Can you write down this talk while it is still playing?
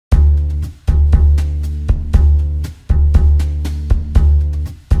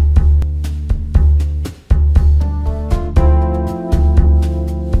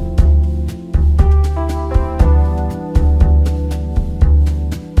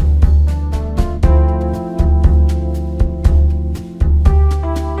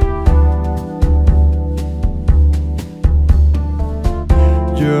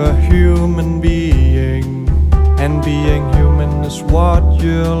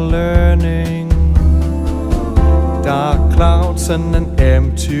learning. Dark clouds and an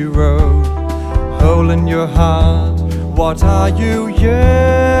empty road, hole in your heart, what are you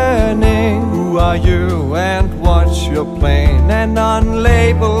yearning? Who are you and what's your plan? An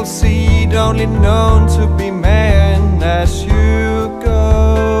unlabeled seed, only known to be man. As you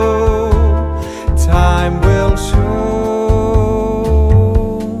go, time will show.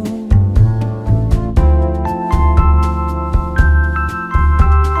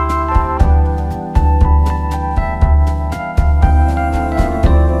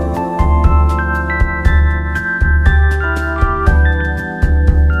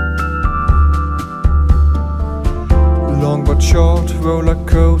 Long but short roller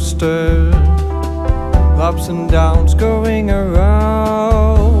coaster, ups and downs going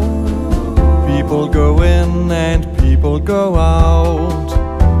around. People go in and people go out.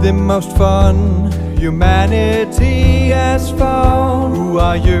 The most fun humanity has found. Who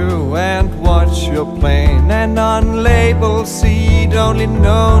are you and what's your plan? An unlabeled seed, only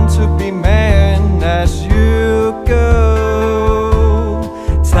known to be man. As you go,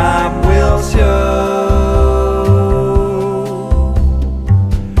 time will show.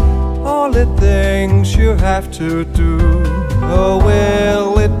 The things you have to do, or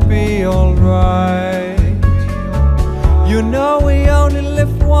will it be alright? You know we only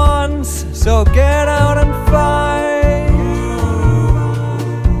live once, so get out and fight.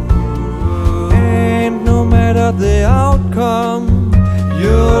 And no matter the outcome,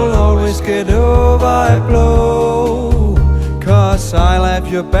 you'll always get over a blow. 'Cause I'll have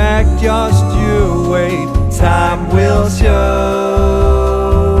your back, just you wait, time will show.